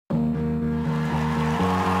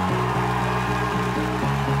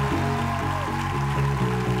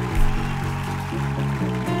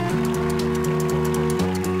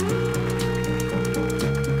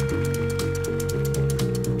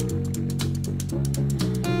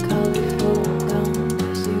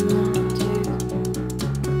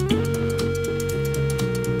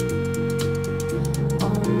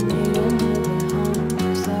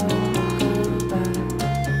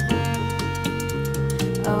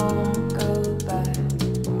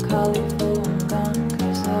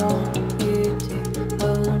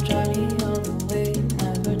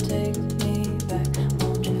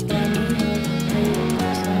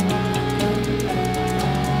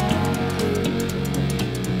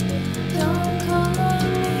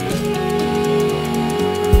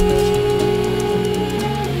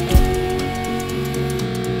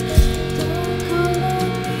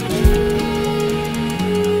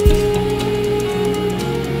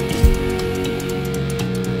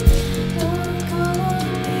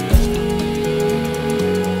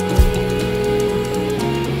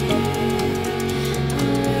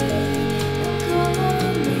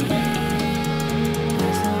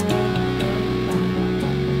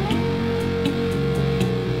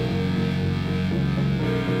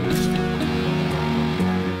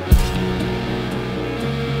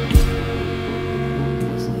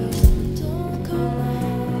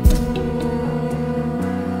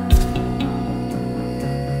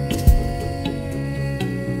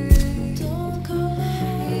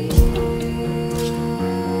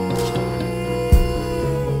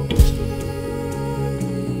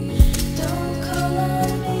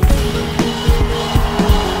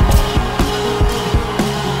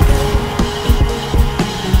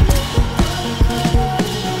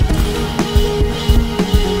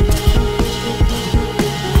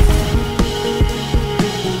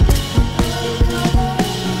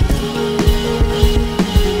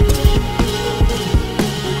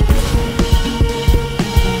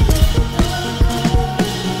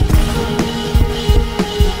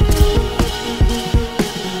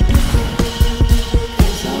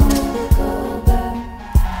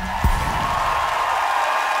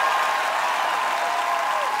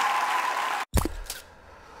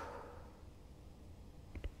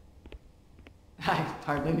I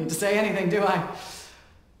hardly need to say anything, do I?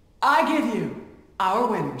 I give you our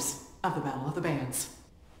winners of the Battle of the Bands.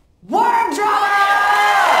 Worm Drama!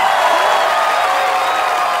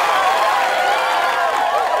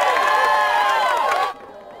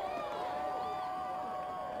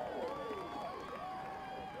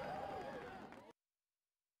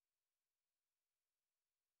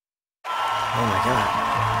 Oh my god.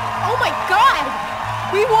 Oh my god!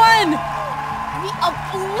 We won! We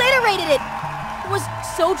obliterated it! It was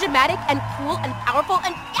so dramatic and cool and powerful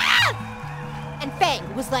and yes! And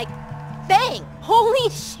Fang was like, Fang! Holy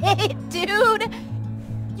shit, dude!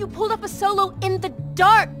 You pulled up a solo in the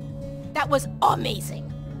dark! That was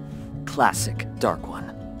amazing! Classic Dark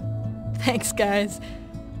One. Thanks, guys.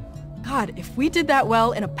 God, if we did that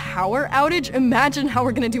well in a power outage, imagine how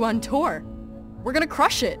we're gonna do on tour. We're gonna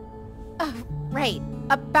crush it. Right,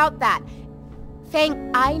 about that.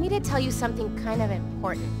 Fang, I need to tell you something kind of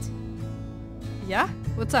important. Yeah?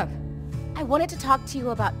 What's up? I wanted to talk to you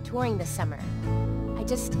about touring this summer.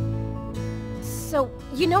 So,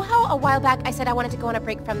 you know how a while back I said I wanted to go on a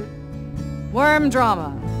break from... Worm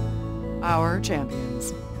Drama. Our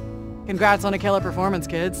champions. Congrats on a killer performance,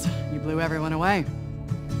 kids. You blew everyone away.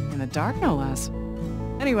 In the dark, no less.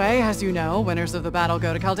 Anyway, as you know, winners of the battle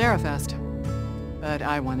go to Caldera Fest. But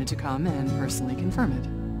I wanted to come and personally confirm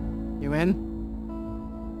it. You in?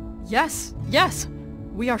 Yes, yes.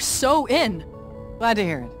 We are so in. Glad to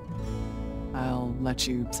hear it. I'll let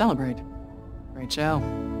you celebrate. Great show.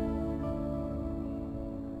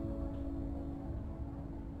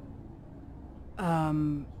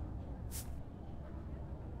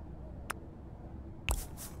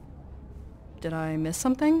 Did I miss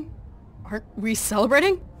something? Aren't we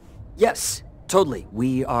celebrating? Yes, totally.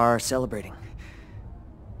 We are celebrating.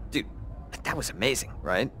 Dude, that was amazing,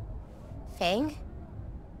 right? Fang?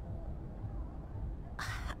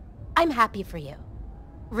 I'm happy for you.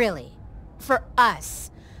 Really. For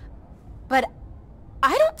us. But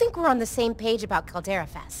I don't think we're on the same page about Caldera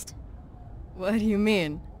Fest. What do you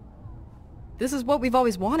mean? This is what we've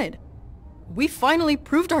always wanted. We finally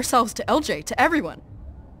proved ourselves to LJ, to everyone.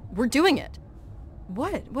 We're doing it.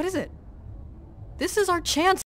 What? What is it? This is our chance.